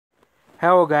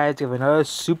Hello guys, we have another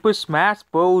Super Smash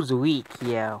Bros. Week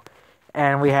here.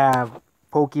 And we have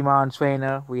Pokemon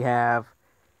Trainer, we have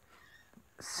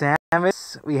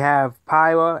Samus, we have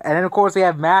Pyra, and then of course we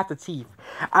have Master Chief.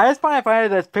 I just find it funny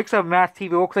that this picture of Master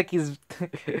Chief, it looks like he's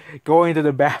going to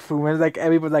the bathroom, and it's like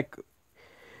everybody's like,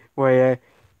 where,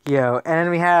 and then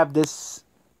we have this,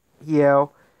 it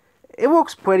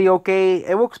looks pretty okay,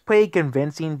 it looks pretty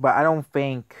convincing, but I don't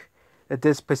think that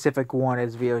this specific one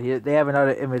is real. Here they have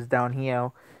another image down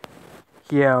here.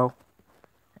 Here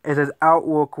it says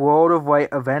Outlook World of Light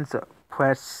events.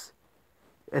 Press.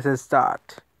 It says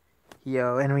start.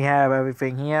 Here and we have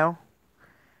everything here.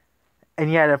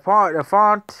 And yeah, the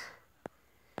font,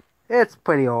 it's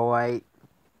pretty alright.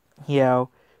 Here,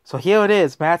 so here it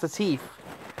is, Master Chief.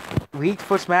 Leaked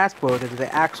for Smash Bros. There's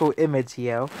the actual image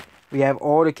here. We have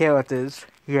all the characters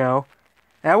here.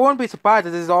 And I wouldn't be surprised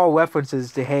if this is all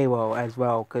references to Halo as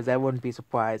well, because I wouldn't be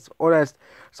surprised. Or that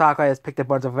Sakurai has picked a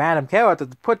bunch of random characters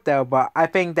to put there, but I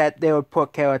think that they would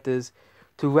put characters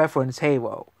to reference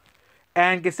Halo.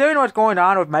 And considering what's going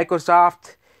on with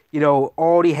Microsoft,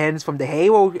 all the hints from the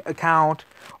Halo account,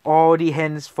 all the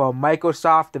hints from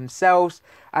Microsoft themselves,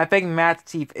 I think Master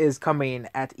Chief is coming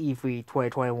at E3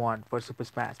 2021 for Super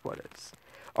Smash Bros.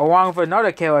 Along with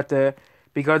another character,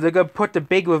 because they're going to put the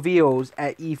big reveals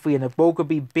at E3, and the both could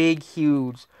be big,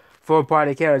 huge for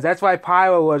party characters. That's why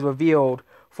Pyra was revealed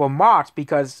for March,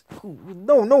 because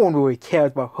no one really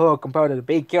cares about her compared to the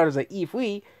big characters at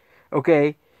E3.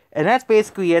 Okay? And that's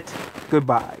basically it.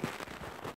 Goodbye.